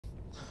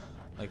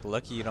Like,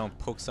 lucky you don't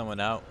poke someone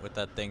out with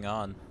that thing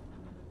on.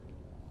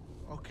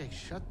 Okay,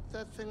 shut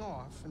that thing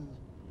off and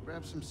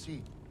grab some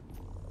seat.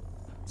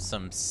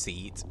 Some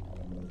seat.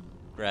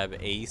 Grab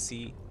a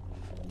seat.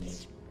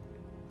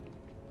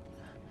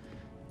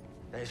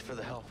 Thanks for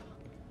the help.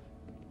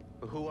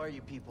 But who are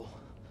you people?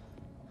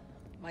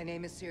 My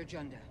name is Sir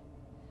Junda,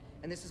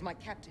 and this is my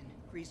captain,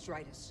 Grease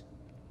Dritus.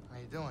 How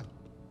you doing?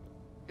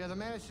 Yeah, the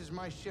Mantis is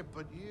my ship,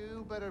 but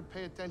you better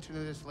pay attention to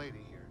this lady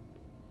here.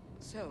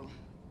 So,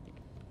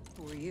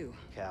 who are you?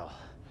 Cal.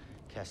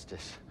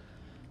 Kestis.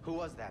 Who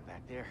was that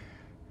back there?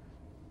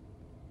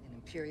 An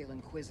Imperial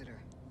Inquisitor.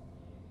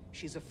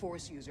 She's a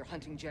Force user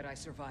hunting Jedi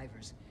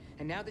survivors.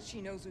 And now that she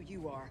knows who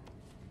you are,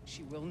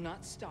 she will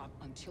not stop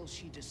until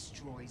she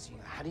destroys you.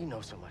 How do you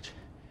know so much?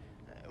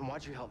 And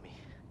why'd you help me?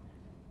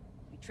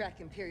 We track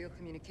Imperial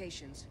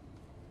communications.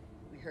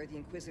 We heard the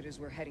Inquisitors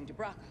were heading to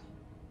Braca,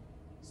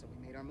 so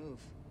we made our move.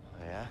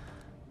 Oh, yeah?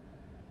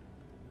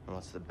 And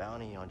what's the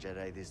bounty on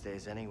Jedi these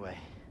days anyway?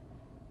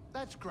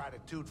 That's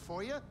gratitude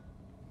for you.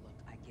 Look,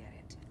 I get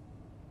it.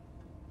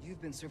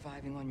 You've been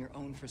surviving on your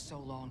own for so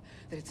long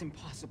that it's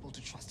impossible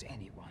to trust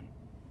anyone.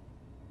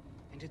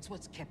 And it's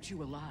what's kept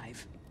you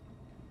alive.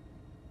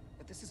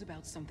 But this is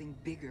about something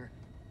bigger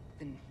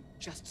than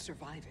just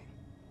surviving.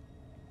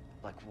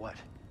 Like what?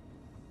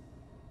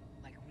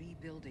 Like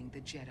rebuilding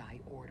the Jedi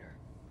Order.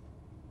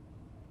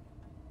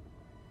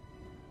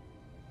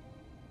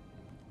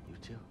 You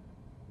two?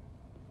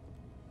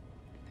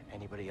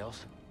 Anybody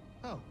else?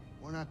 Oh,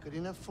 we're not good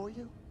enough for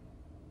you?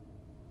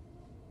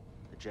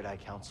 The Jedi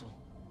Council?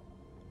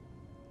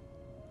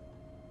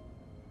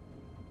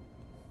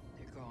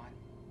 They're gone.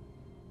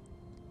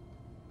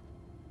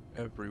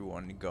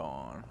 Everyone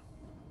gone.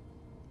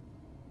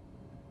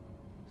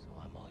 So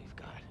I'm all you've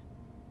got.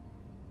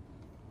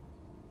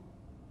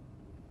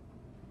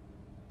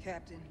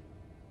 Captain,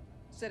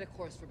 set a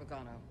course for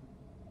Bogano.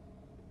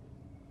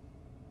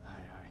 Aye,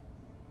 aye.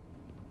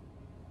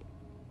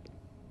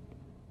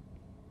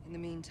 In the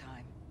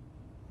meantime,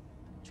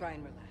 try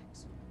and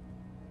relax.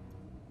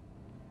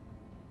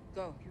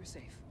 Go, you're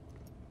safe.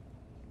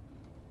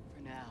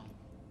 For now.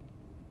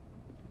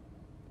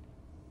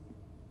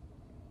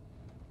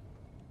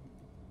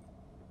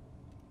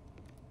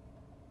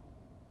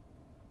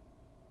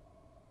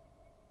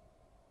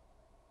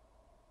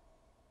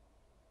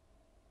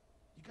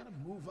 You gotta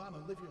move on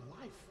and live your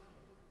life.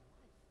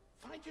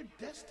 Find your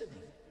destiny.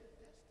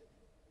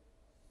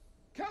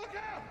 Calico!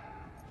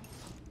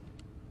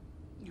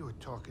 You were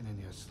talking in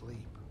your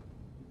sleep.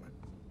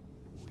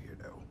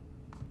 Weirdo.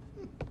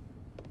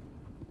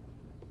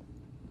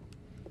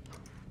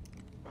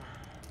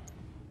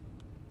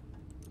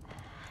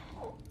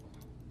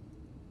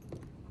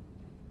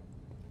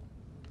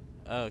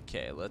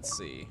 Okay, let's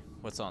see.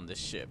 What's on this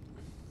ship?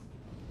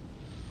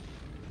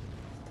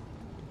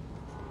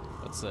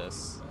 What's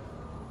this?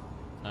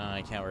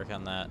 I can't work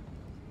on that.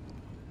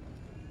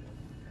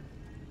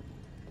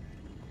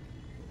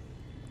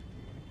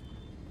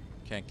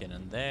 Can't get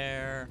in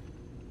there.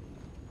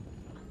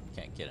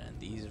 Can't get in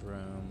these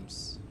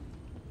rooms.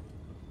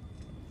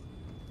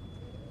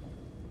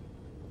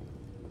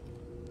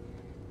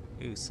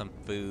 Ooh, some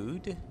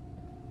food.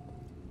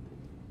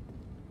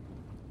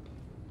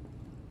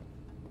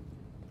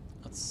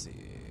 Let's see.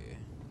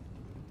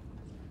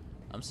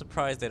 I'm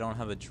surprised they don't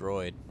have a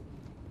droid.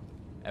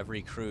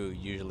 Every crew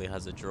usually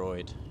has a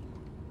droid.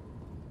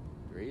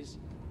 Grease?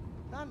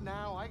 Not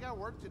now, I got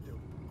work to do.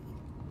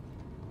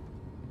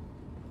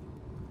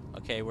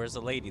 Okay, where's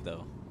the lady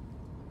though?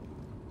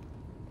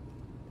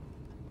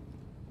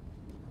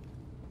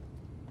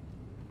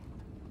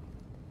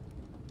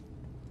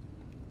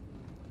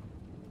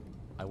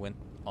 I went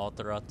all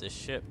throughout this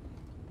ship.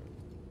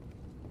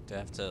 Do I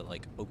have to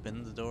like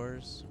open the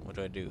doors? What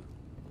do I do?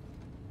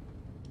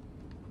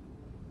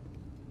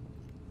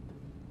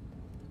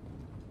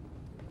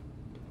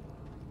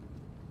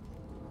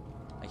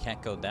 I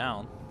can't go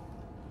down.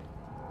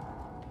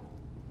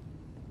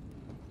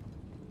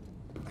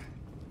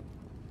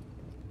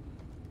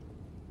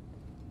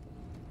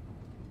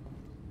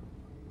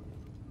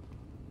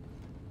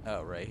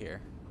 Oh, right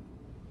here.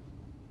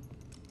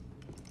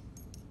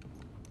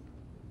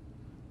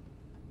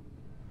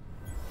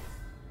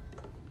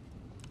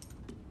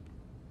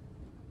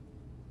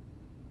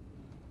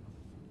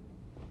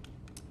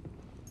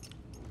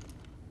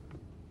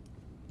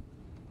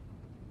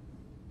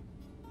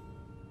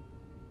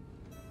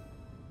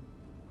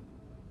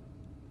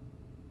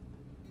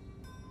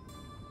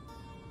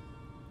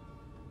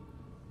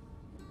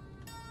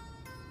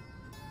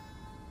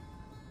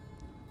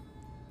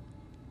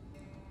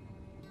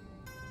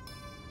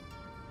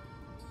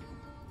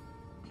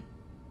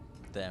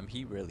 Damn,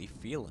 he really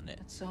feeling it.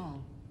 That's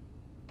all.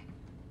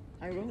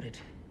 I wrote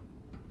it.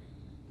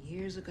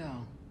 Years ago.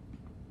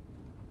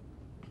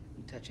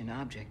 You touch an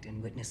object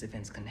and witness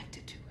events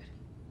connected to it.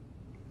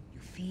 You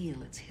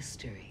feel its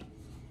history.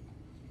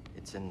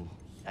 It's an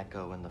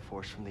echo in the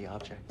force from the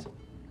object.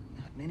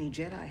 Not many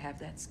Jedi have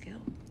that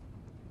skill.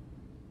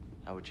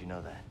 How would you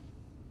know that?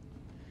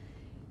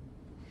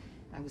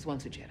 I was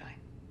once a Jedi,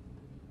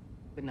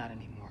 but not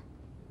anymore.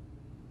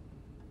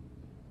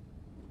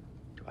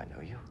 I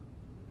know you?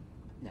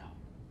 No.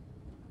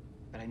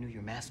 But I knew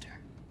your master,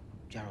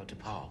 General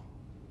DePaul.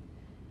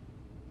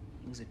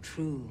 He was a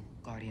true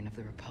guardian of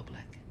the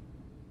Republic.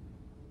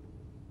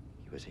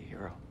 He was a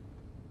hero.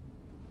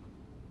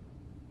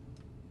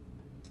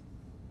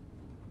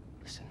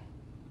 Listen.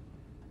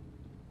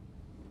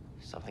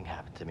 Something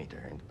happened to me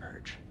during the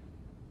purge.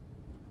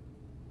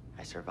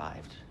 I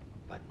survived,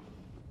 but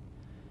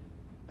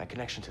my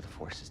connection to the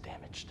Force is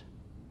damaged.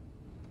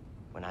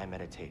 When I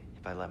meditate,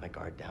 if I let my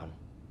guard down,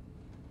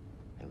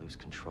 I lose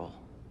control.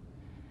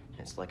 And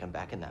it's like I'm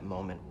back in that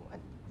moment when...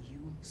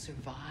 You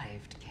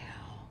survived,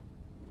 Cal.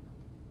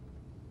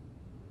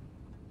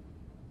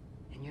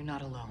 And you're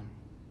not alone.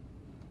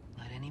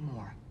 Not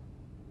anymore.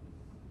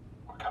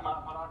 We're coming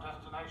up on our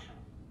destination.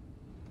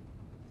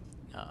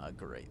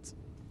 Great.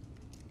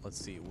 Let's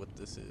see what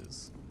this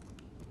is.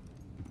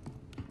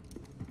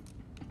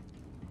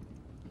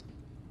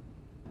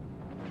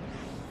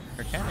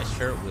 Her kind of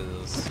shirt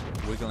was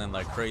wiggling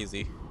like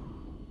crazy.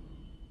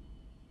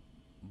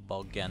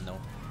 Balgano.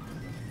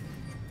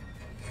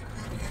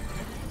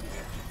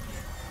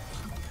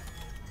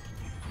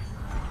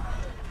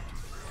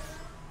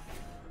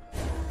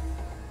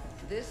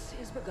 This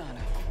is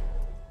Bogano.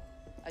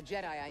 A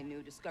Jedi I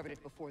knew discovered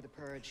it before the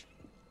Purge.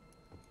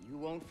 You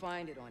won't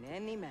find it on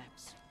any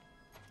maps.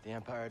 The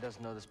Empire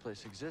doesn't know this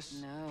place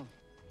exists. No.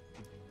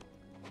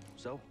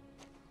 So,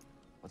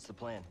 what's the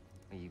plan?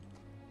 We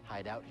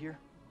hide out here?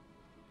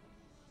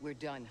 We're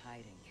done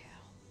hiding,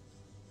 Cal.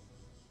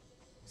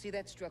 See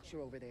that structure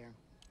over there?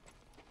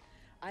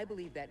 I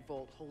believe that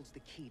vault holds the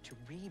key to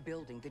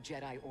rebuilding the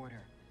Jedi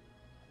Order.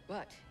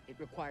 But it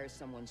requires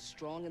someone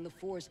strong in the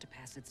Force to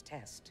pass its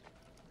test.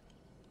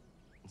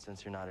 And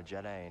since you're not a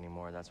Jedi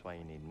anymore, that's why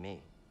you need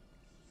me.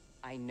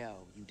 I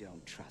know you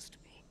don't trust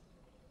me.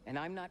 And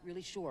I'm not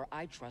really sure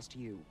I trust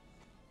you.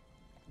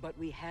 But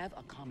we have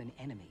a common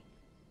enemy.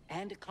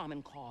 And a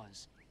common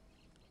cause.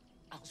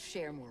 I'll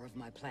share more of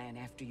my plan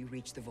after you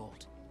reach the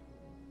vault.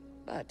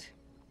 But,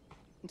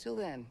 until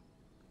then,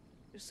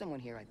 there's someone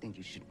here I think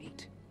you should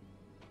meet.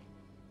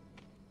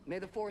 May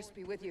the Force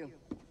be with you.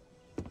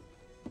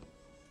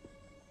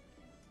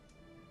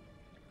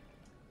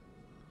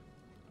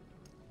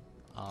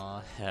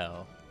 Aw,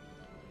 hell.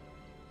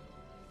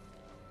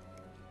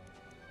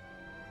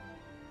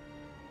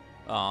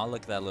 Aw,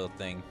 look at that little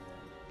thing.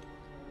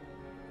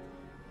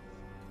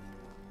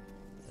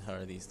 How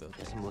are these little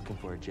Guess things? I'm looking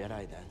for a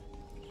Jedi then.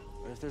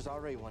 But if there's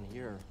already one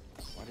here,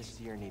 why does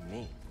Seer need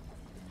me?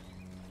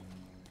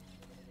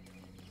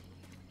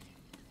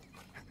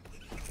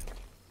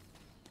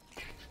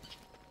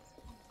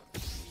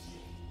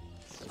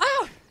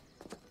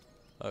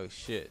 Oh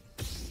shit.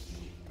 This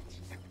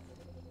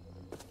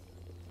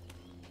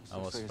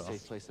Almost looks like a fell.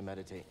 safe place to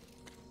meditate.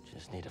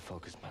 Just need to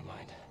focus my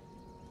mind.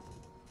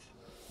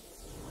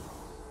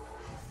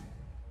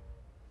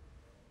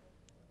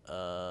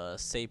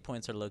 Save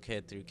points are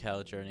located through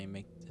Cal Journey.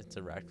 Make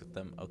interact with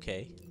them.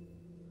 Okay.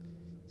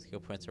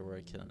 Skill points are where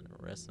I can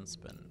rest and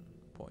spend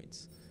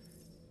points.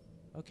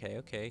 Okay,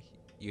 okay.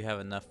 You have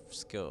enough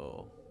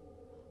skill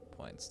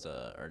points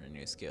to earn a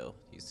new skill.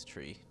 Use the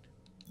tree.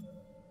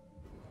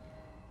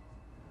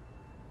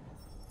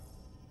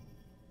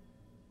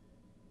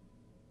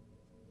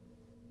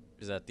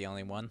 Is that the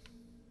only one?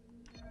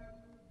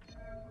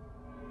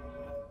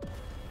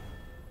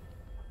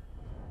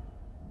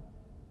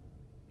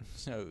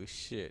 Oh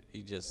shit,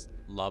 he just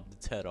lobbed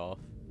its head off.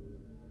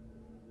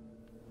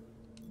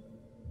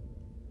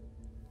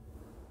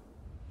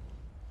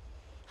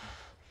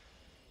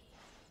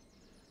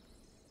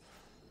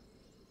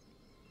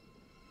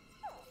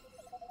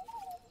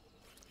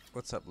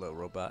 What's up, little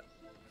robot?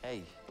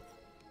 Hey,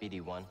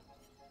 BD1.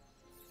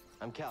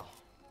 I'm Cal.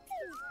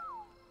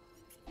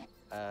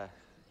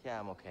 Yeah,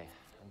 I'm okay.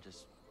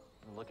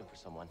 I'm looking for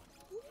someone.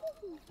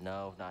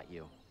 No, not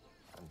you.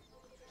 I'm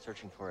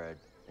searching for a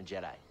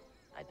Jedi,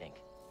 I think.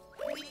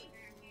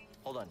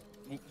 Hold on.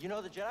 You know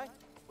the Jedi?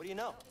 What do you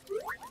know?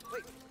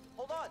 Wait,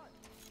 hold on.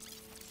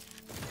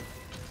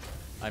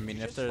 I mean,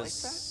 You if just like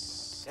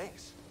there's that?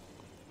 Thanks.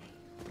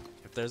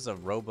 if there's a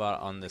robot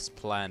on this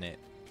planet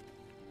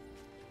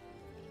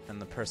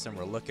and the person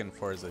we're looking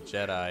for is a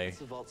Jedi, It's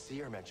the vault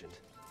Seer mentioned.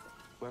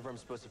 Whoever I'm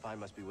supposed to find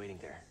must be waiting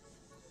there.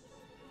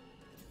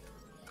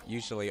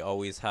 usually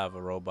always have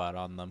a robot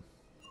on them.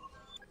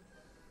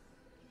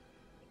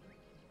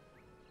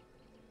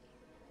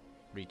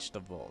 Reach the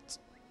vault.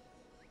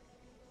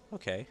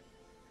 Okay.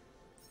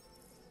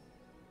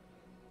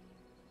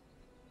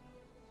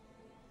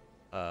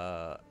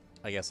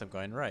 I guess I'm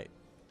going right.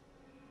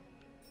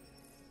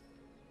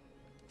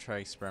 Try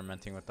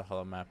experimenting with the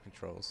holo map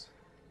controls.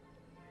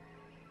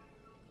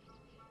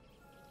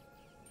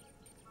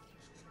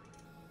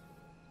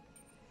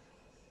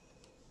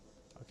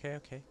 Okay,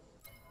 okay.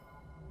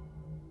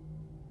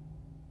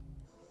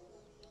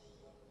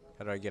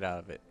 How do I get out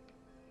of it?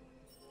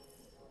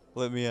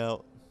 Let me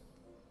out.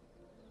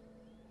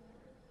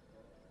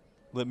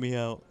 Let me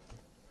out.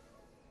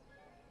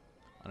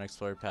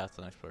 Unexplored path,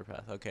 unexplored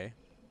path. Okay.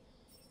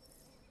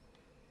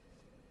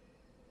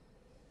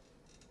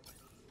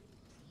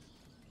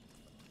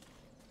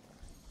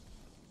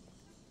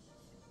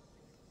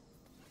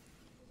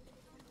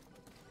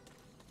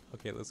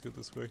 Okay, let's go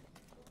this way.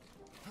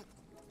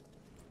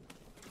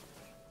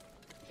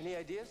 Any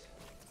ideas?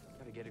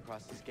 Gotta get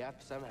across this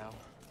gap somehow.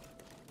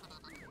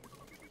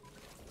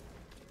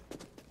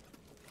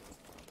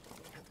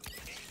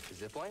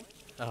 Zip line?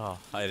 Oh,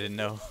 I didn't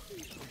know.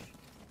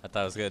 I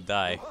thought I was gonna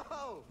die.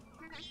 Whoa!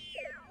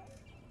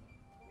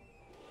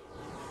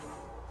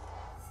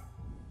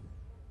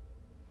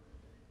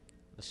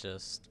 Let's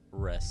just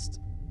rest.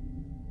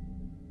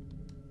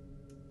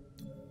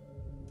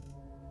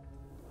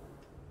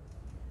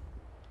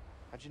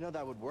 How'd you know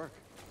that would work?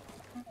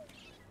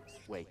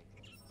 Wait,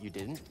 you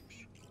didn't?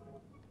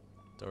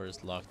 Door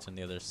is locked on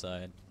the other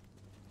side.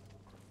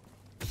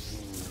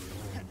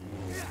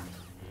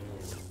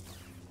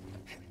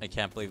 I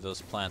can't believe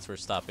those plants were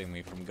stopping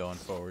me from going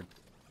forward.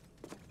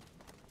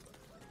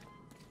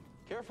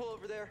 Careful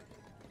over there.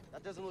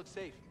 That doesn't look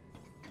safe.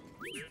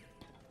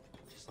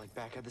 Just like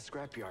back at the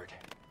scrapyard.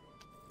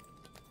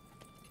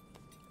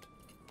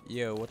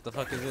 Yo, what the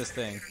fuck is this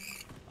thing?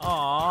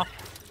 Aww.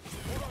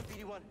 Hold on,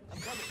 BD1.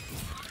 I'm coming.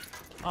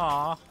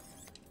 Aww.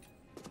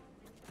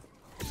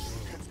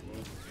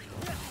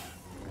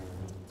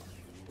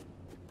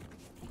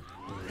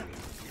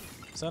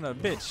 Son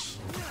of a bitch.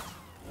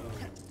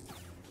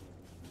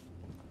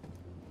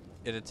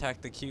 It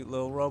attacked the cute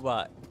little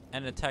robot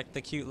and attacked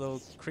the cute little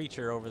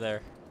creature over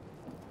there.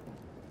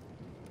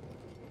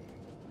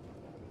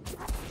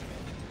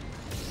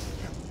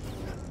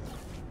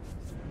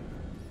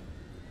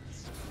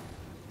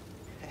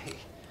 Hey,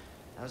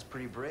 that was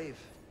pretty brave.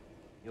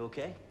 You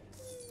okay?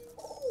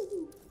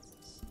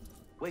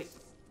 Wait,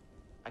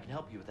 I can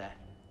help you with that.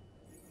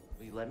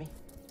 Will you let me?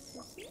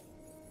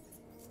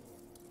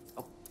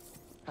 Oh,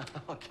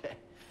 okay.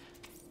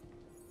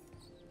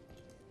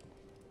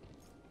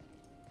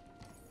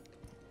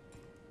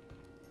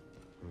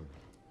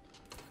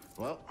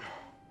 Well,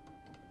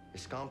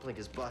 your scomp link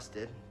is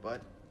busted,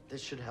 but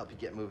this should help you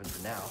get moving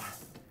for now.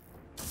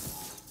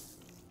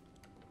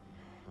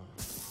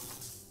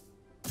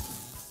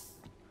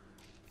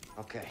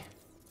 Okay,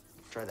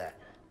 try that.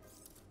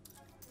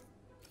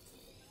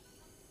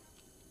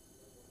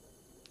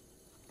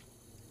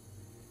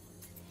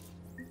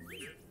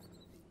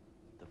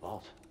 The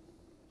vault.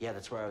 Yeah,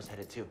 that's where I was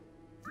headed to.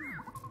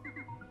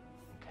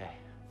 Okay,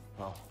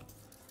 well,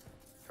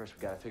 first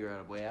we gotta figure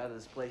out a way out of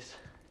this place.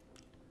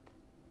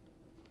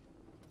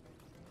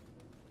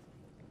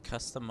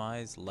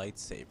 Customize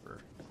lightsaber.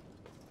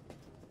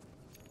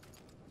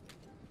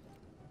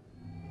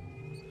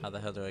 How the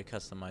hell do I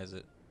customize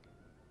it?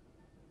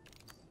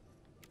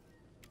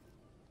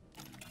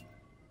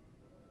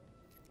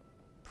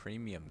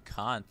 Premium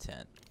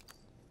content.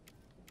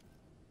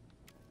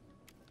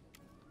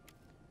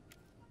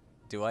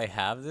 Do I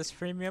have this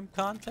premium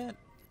content?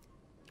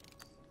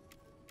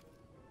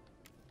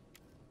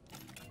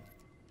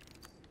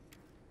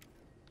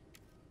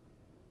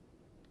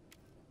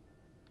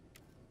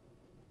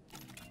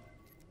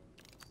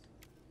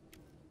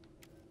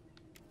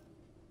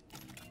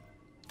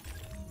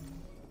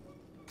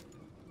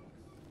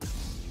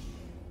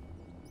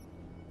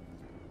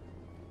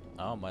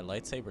 Oh, my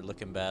lightsaber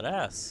looking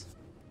badass.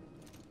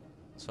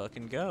 Let's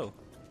fucking go.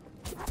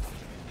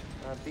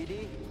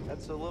 BD,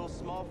 that's a little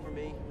small for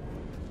me.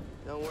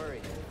 Don't worry,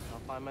 I'll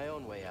find my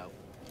own way out.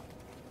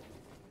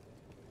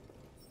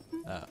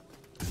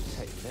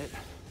 Tight fit,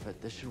 but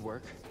this should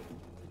work.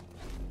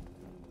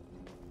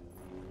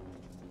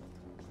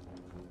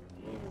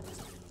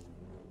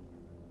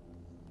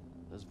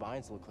 Those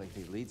vines look like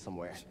they lead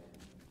somewhere.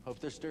 Hope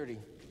they're sturdy.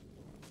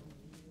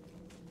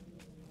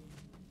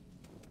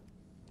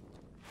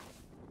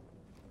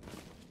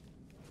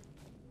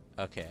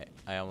 Okay,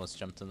 I almost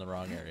jumped in the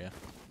wrong area.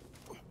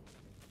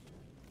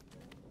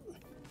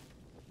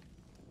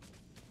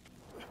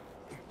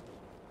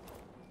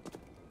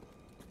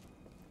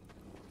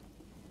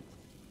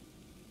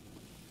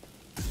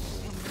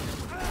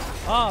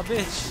 Ah,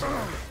 bitch!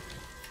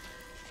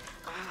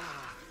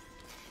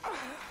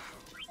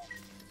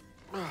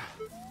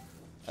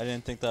 I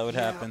didn't think that would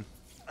happen.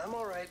 I'm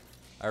alright.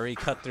 I already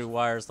cut through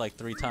wires like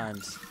 3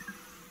 times.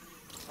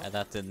 And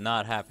that did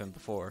not happen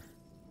before.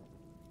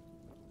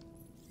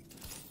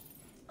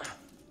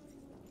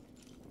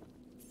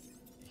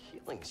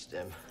 Healing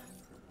stem.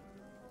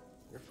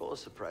 You're full of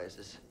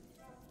surprises.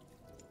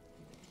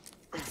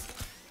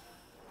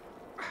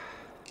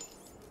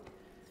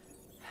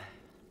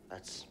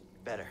 That's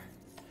better.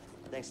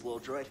 Thanks, little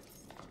droid.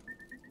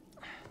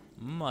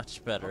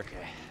 Much better.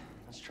 Okay,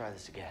 let's try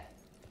this again.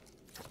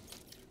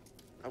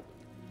 Oh,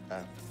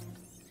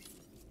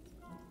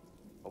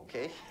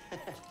 okay.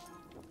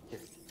 Here,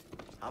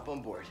 hop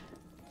on board.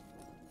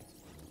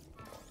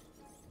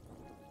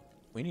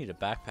 We need a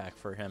backpack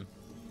for him.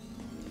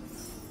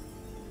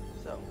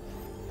 So,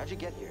 how'd you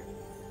get here?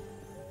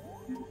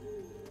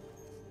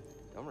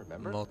 Don't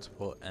remember?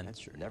 Multiple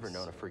entries. I've never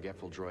known a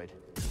forgetful droid.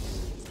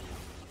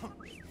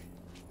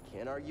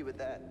 Can't argue with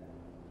that.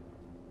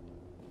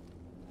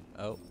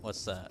 Oh,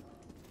 what's that?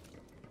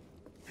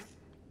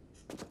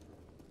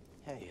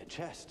 Hey, a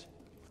chest.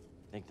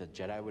 Think the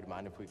Jedi would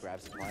mind if we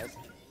grab supplies?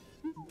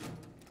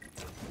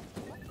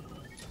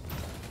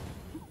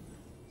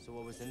 So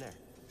what was in there?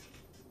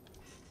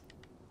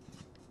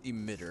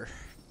 Emitter.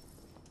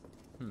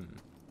 Well,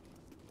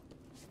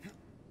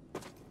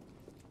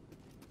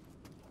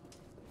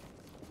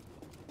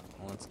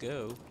 let's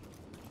go.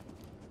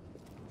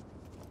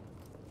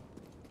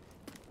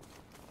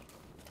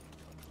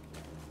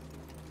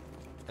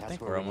 I think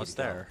we're almost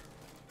there.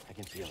 I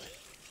can feel it.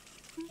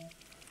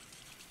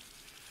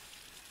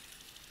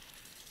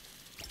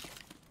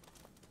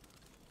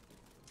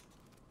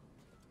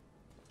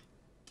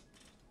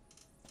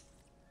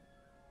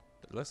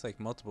 It looks like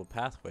multiple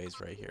pathways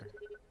right here.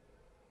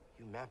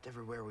 You mapped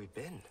everywhere we've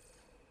been.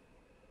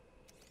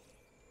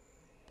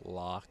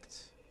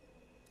 Blocked.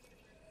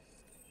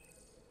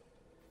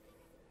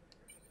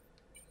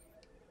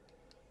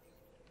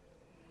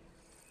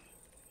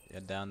 Yeah,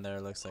 down there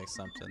looks like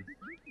something.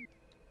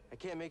 I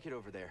can't make it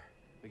over there.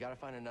 We gotta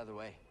find another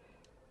way.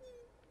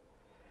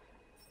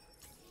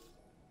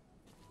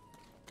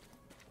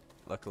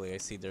 Luckily, I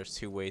see there's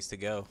 2 ways to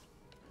go.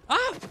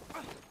 Ah!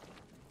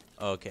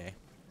 Okay.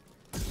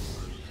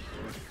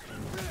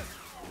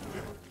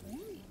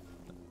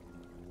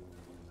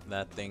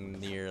 That thing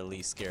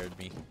nearly scared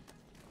me.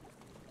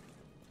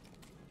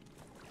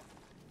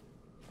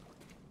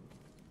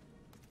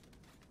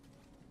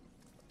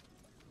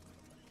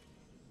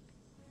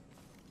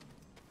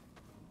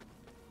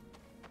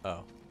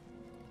 Oh.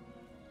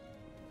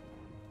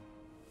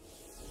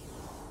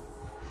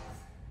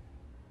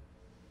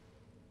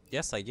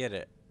 Yes, I get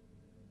it.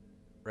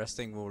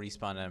 Resting will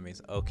respawn enemies.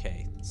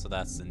 Okay, so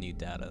that's the new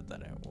data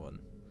that I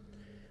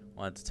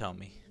wanted to tell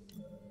me.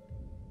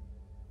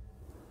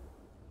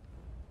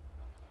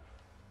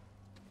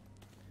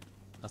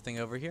 Nothing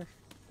over here?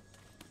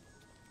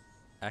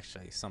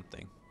 Actually,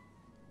 something.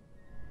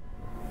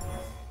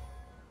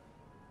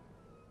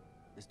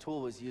 This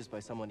tool was used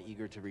by someone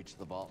eager to reach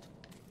the vault.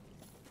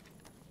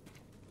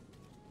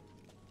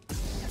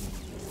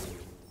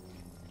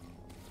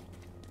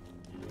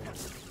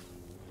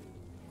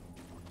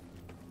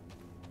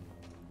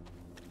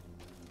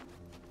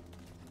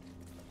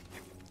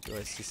 Do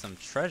I see some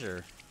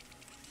treasure?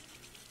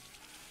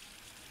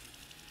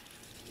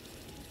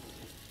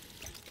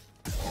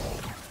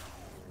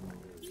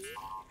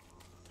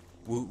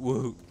 Woo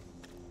woo.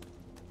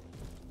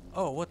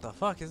 Oh, what the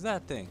fuck is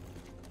that thing?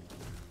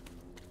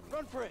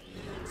 Run for it!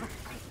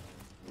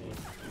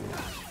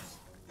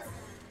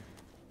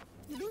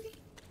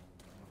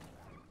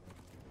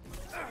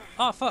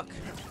 Oh, fuck.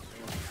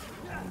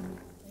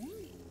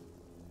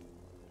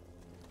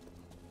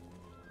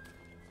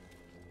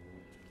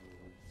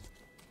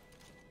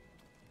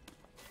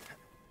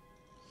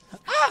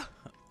 Ah!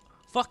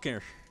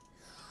 Fucker.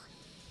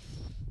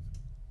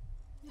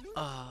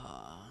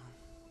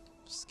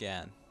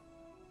 Scan.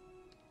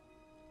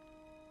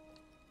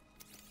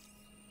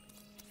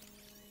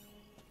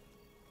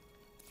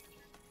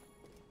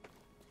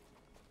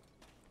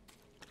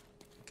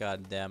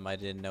 God damn, I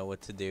didn't know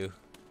what to do.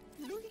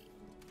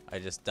 I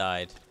just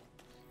died.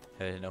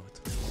 I didn't know what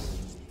to do.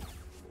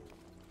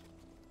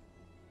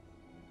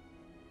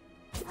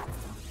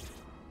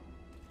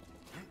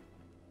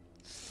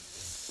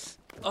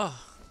 Oh.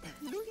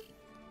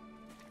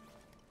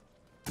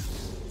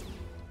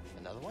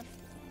 Another one?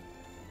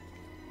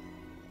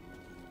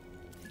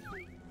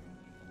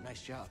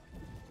 Nice job.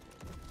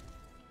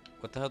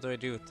 What the hell do I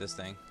do with this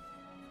thing?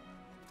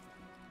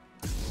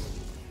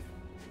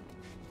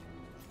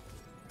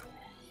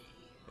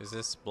 Is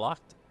this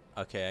blocked?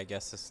 Okay, I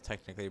guess this is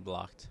technically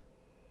blocked.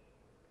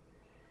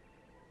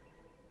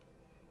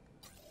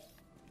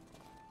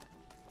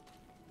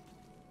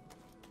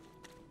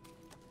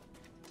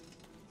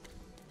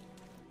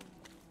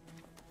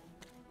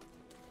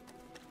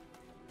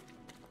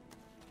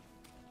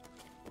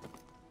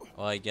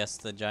 Well, I guess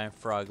the giant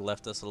frog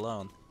left us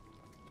alone.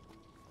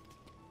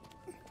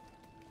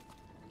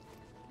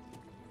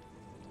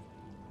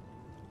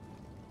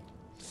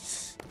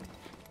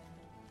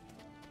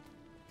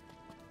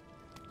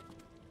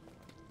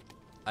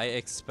 I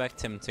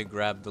expect him to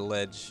grab the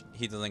ledge.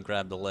 He doesn't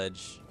grab the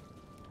ledge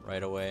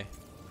right away.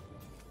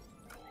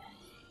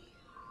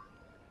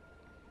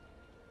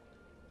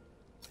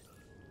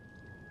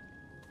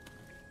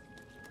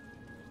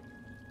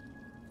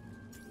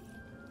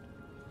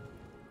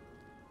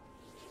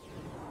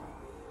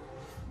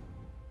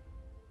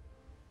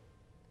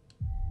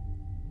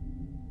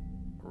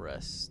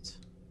 Rest.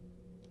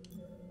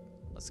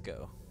 Let's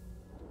go.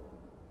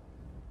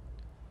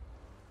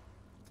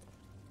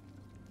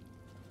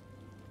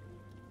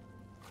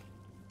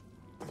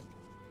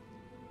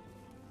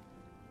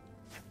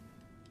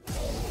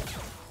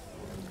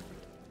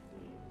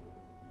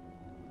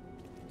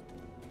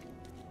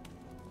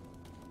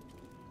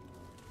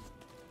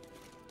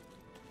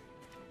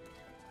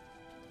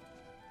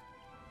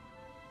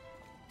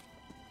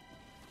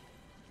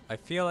 I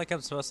feel like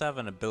I'm supposed to have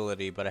an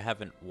ability, but I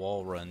haven't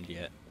wall runned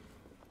yet.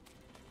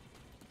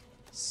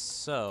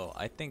 So,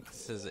 I think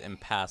this is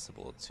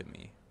impassable to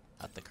me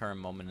at the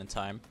current moment in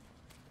time.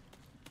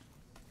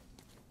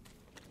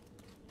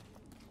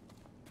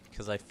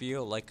 Because I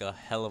feel like a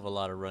hell of a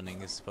lot of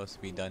running is supposed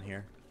to be done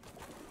here.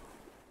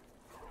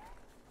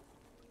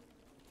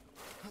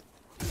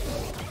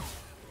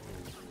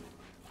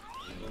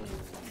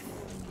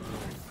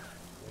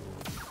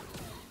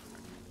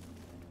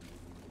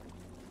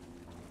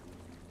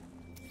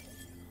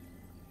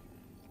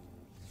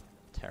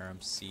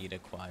 Firearm seed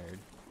acquired.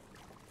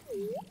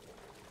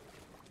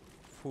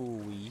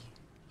 Fooey.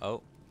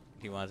 Oh,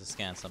 he wanted to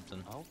scan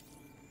something. Oh?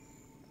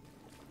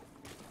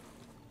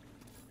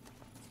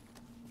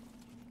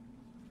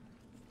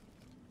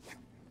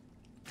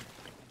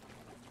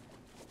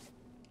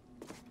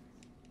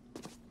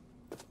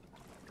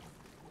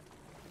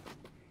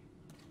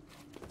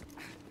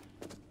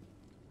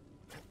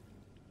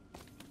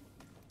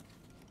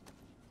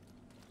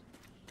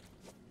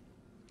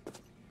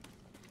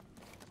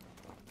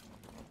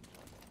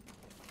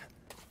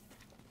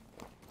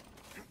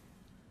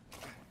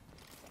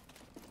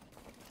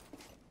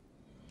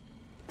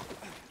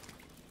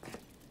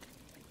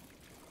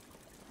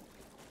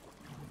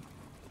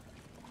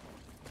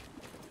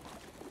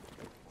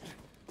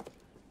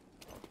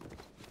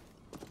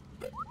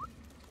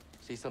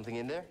 See something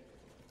in there?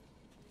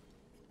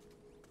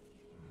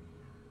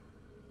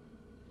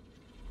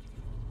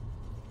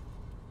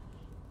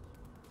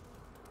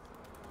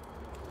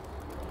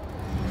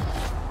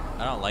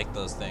 I don't like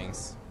those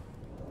things.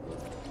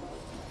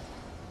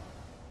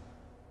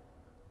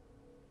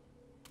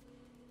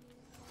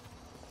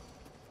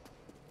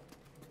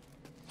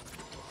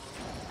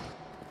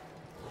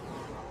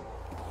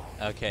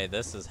 Okay,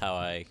 this is how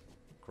I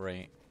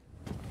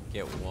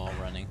get wall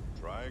running.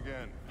 Try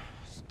again.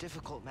 It's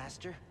difficult,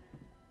 Master.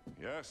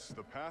 Yes,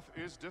 the path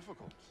is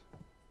difficult.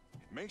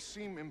 It may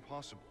seem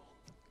impossible,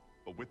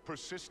 but with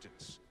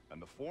persistence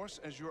and the Force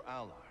as your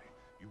ally,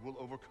 you will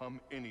overcome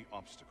any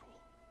obstacle.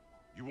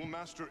 You will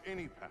master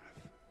any path.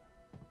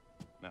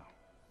 Now,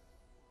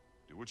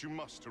 do what you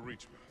must to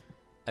reach me.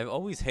 I've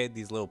always hated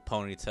these little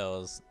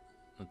ponytails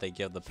that they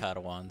give the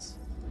Padawans.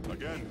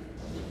 Again.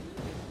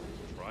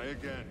 Try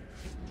again.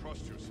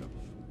 Trust yourself.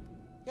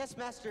 Yes,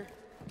 Master.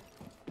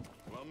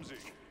 Clumsy.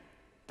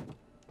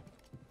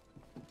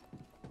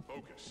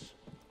 Focus.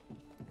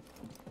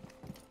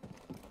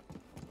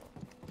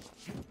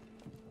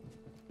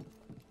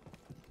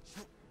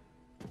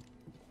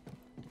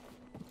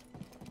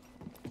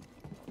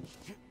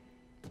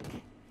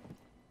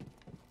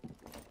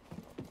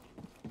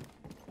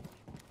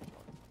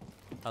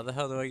 How the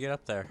hell do I get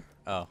up there?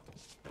 Oh.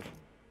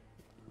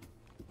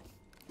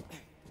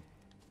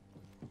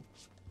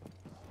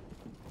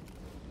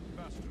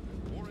 Faster.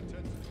 More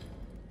intensity.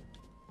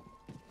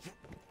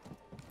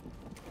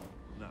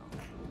 Now,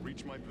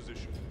 reach my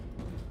position.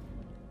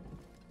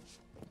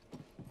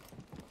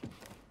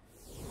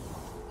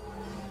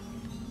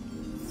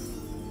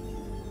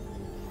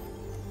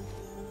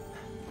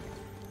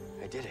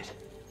 I did it.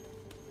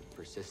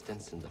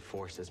 Persistence and the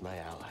Force as my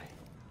ally.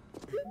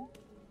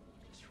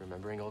 Just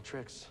remembering old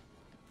tricks.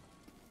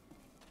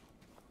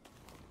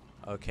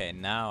 Okay,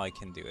 now I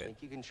can do it. Think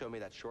you can show me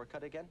that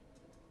shortcut again?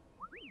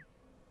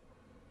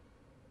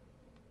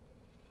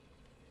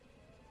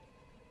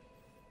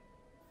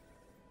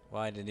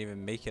 Well, I didn't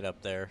even make it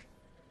up there.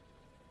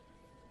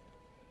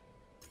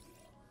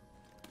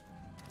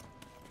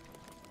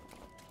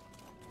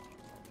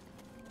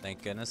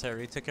 Thank goodness I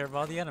already took care of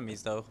all the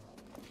enemies, though.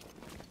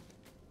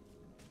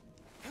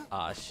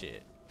 Ah,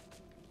 shit.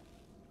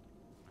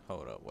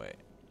 Hold up, wait.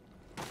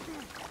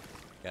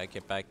 Gotta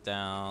get back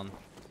down.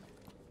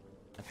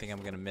 I think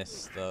I'm gonna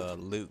miss the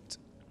loot.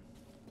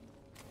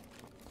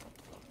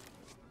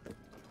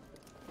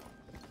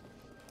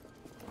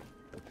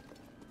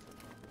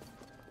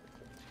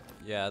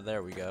 Yeah,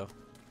 there we go.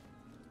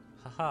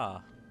 Haha.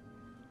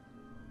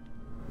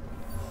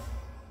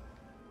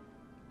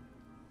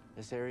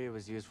 This area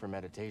was used for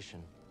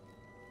meditation.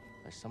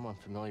 There's someone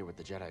familiar with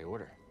the Jedi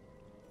Order.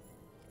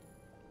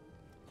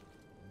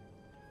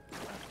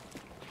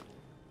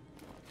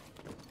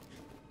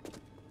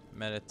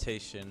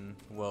 Meditation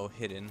well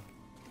hidden.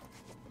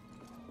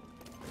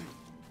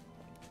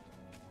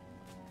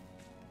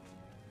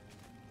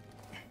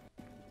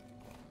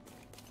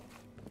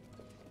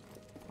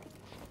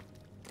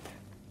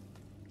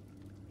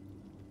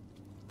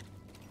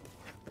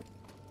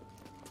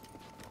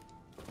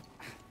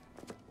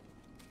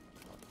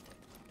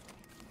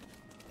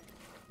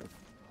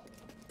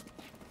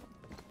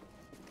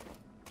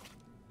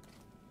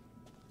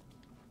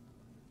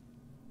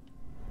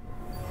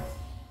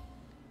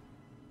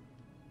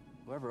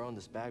 Whoever owned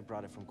this bag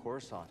brought it from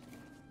Coruscant.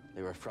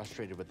 They were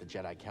frustrated with the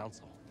Jedi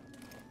Council.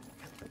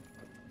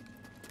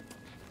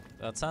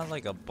 That sounds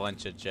like a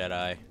bunch of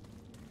Jedi.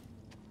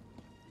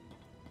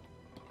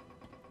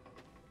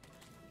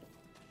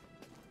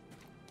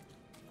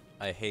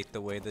 I hate the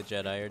way the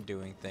Jedi are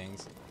doing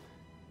things.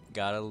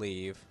 Gotta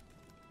leave.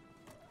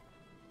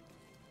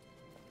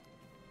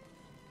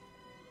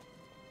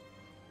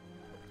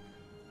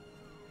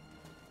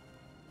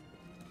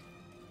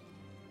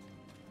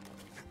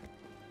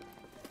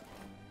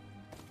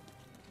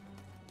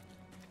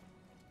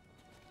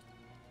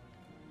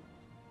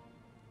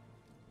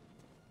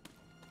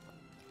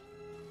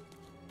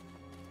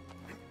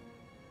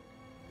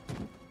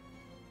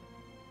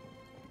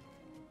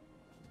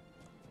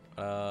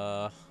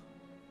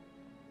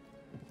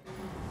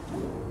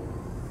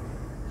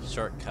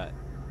 Shortcut.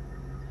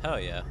 Hell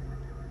yeah.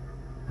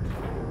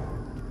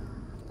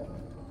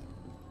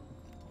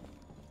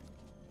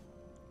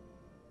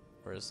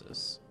 Where is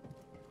this?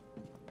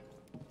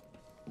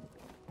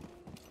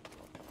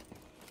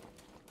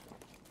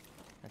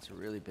 That's a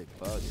really big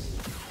bug.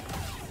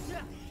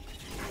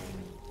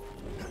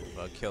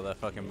 Bug, kill that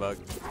fucking bug.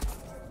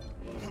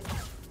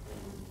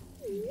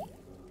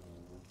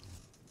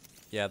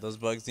 Yeah, those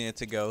bugs needed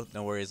to go.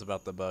 No worries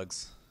about the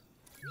bugs.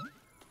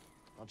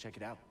 I'll check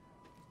it out.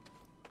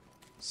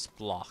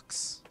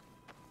 Splocks.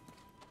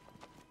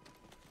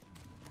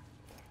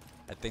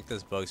 I think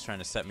this bug's trying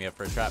to set me up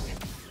for a trap.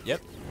 Yep.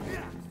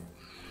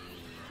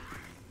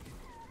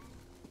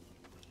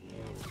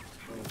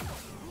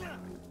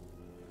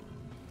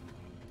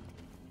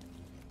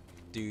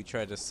 Dude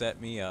tried to set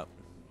me up.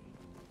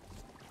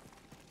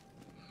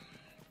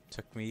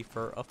 Took me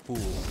for a fool.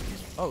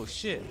 Oh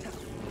shit.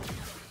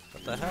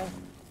 What the hell?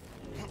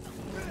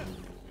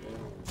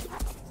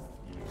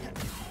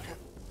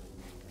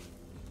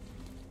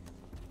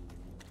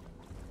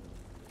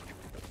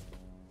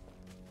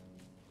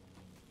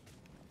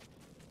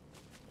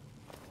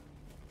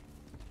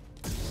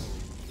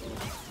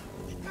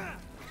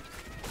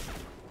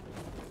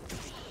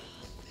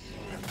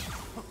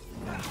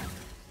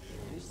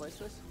 Can you slice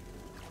this?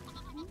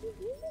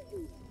 Yeah,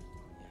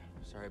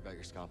 sorry about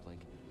your scomp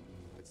link.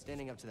 But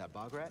standing up to that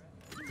bog rat,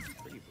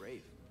 pretty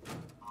brave.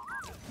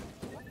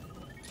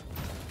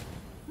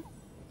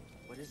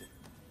 What is it?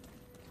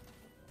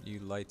 You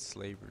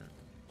lightsaber.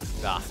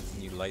 Ah,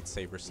 you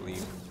lightsaber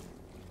sleeve.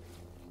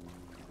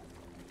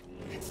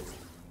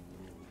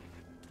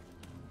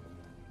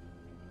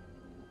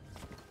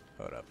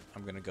 Hold up,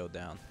 I'm gonna go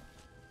down.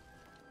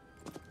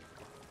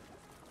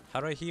 How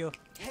do I heal?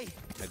 Hey,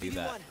 I do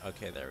that. one.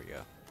 Okay, there we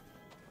go.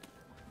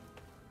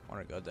 I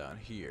wanna go down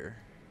here.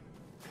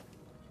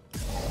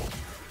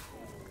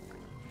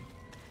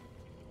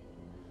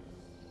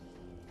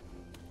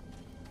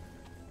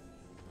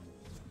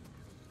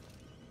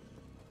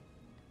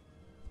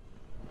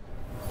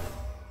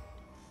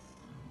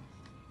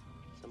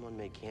 Someone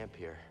made camp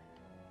here.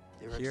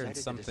 They were Hearing excited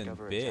to something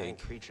discover a big. giant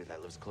creature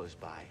that lives close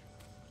by.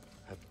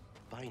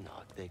 A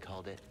binog, they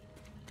called it.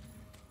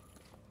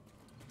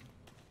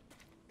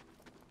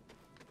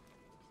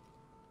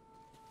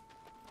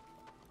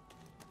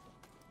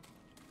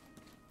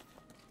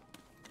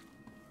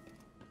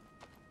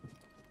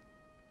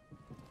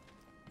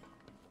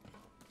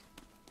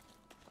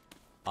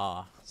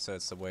 Ah, so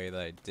it's the way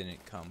that I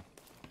didn't come.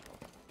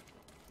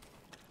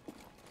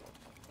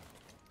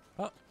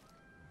 Oh.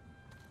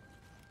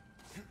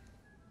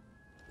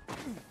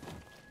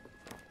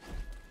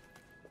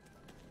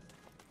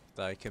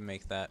 Thought I could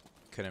make that.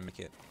 Couldn't make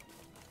it.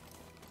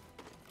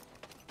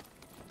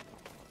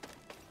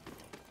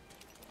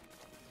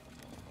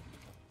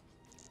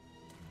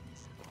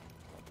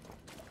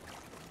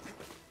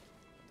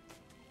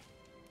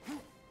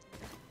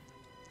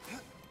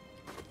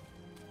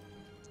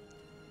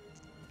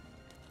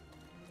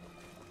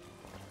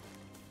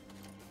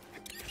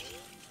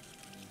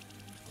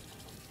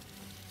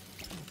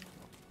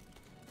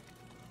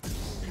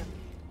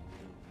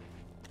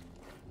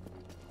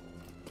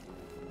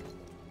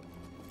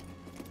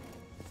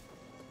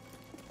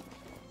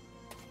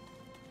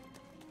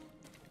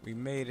 We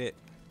made it.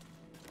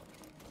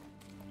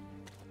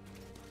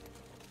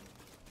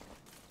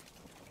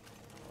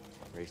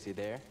 Racy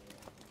there?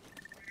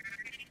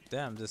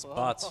 Damn, this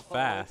bot's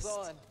fast.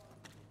 Hold on.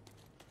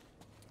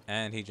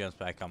 And he jumps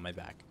back on my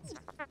back.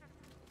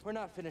 We're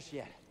not finished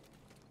yet.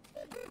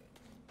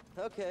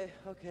 Okay,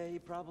 you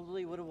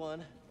probably would have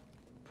won.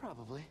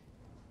 Probably.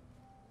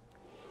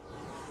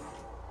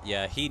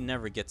 Yeah, he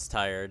never gets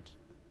tired.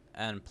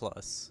 And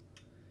plus,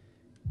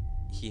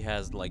 he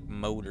has like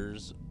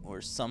motors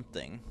or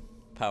something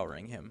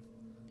powering him.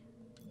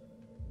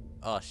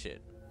 Oh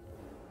shit.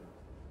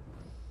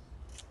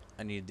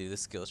 I need to do the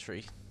skill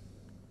tree.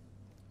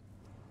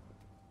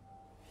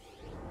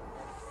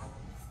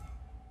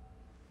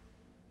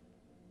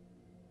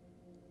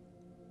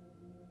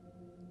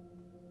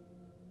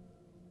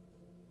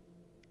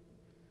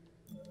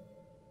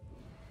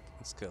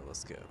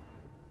 Let's go.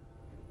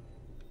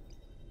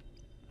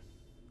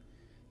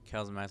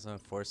 Cal's maximum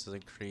force is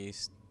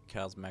increased.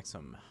 Cal's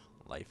maximum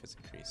life is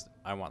increased.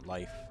 I want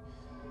life.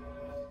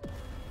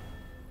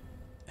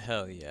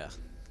 Hell yeah.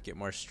 Get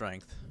more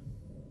strength.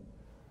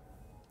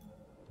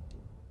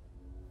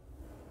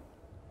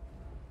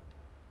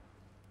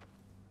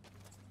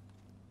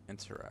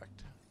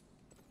 Interact.